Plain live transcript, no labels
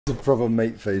The proper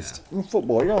meat feast. In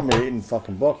football, you don't be eating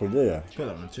fucking broccoli, do you? Put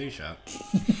that on a t-shirt.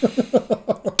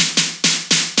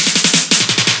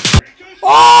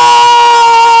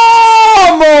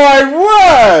 Oh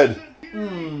my word!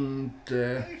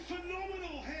 Dear.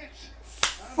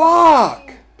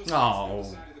 Fuck!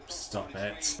 Oh, stop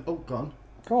it. Oh, gone.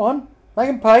 Go on, make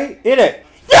him pay. Hit it.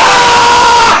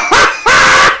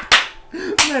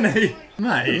 Mate.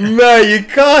 Mate. No, you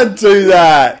can't do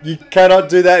that. You cannot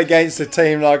do that against a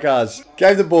team like us.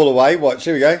 Gave the ball away. Watch,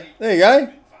 here we go. There you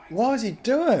go. What was he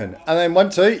doing? And then 1,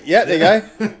 2. Yeah, there you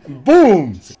go.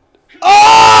 Boom.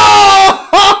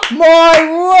 Oh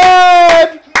my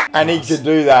word! And he can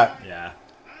do that. Yeah.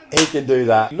 He can do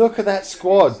that. Look at that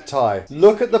squad, Ty.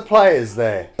 Look at the players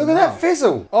there. Look at that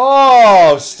fizzle.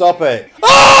 Oh, stop it.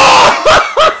 Oh!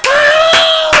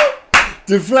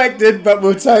 Deflected, but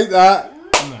we'll take that.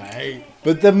 Mate.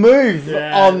 But the move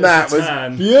on that was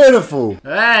beautiful.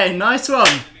 Hey, nice one.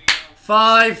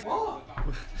 5.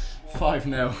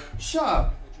 5-0. Shut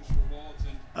up.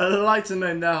 I'd like to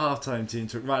know now half-time team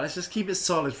took. Right, let's just keep it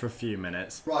solid for a few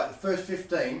minutes. Right, the first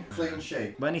 15, clean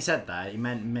sheet. When he said that, he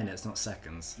meant minutes, not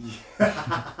seconds.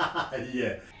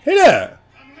 Yeah. Hit it.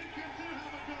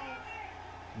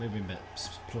 Maybe a bit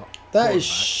plot. That is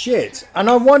shit. And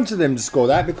I wanted them to score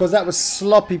that because that was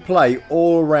sloppy play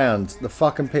all around the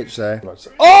fucking pitch there.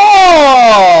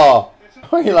 Oh!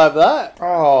 You love that?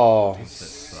 Oh,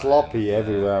 sloppy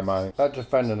everywhere, mate. That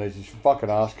defender needs his fucking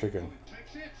ass kicking.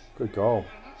 Good goal.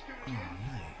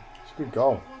 It's a good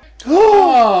goal.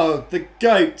 Oh, the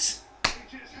goat.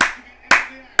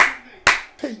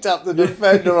 Picked up the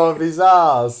defender off his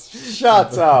ass.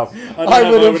 Shut up. I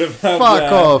would have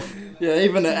fuck off. Yeah,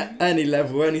 even at any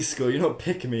level, any school, you're not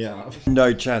picking me up.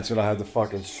 No chance will I have the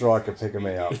fucking striker picking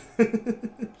me up.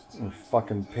 And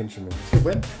fucking pinching me. Good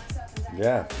win.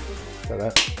 Yeah. Say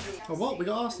that. Oh, what? We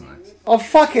got Arsenal next. Oh,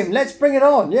 fuck him. Let's bring it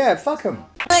on. Yeah, fuck him.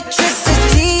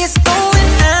 Electricity is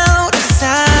going out of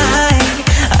sight.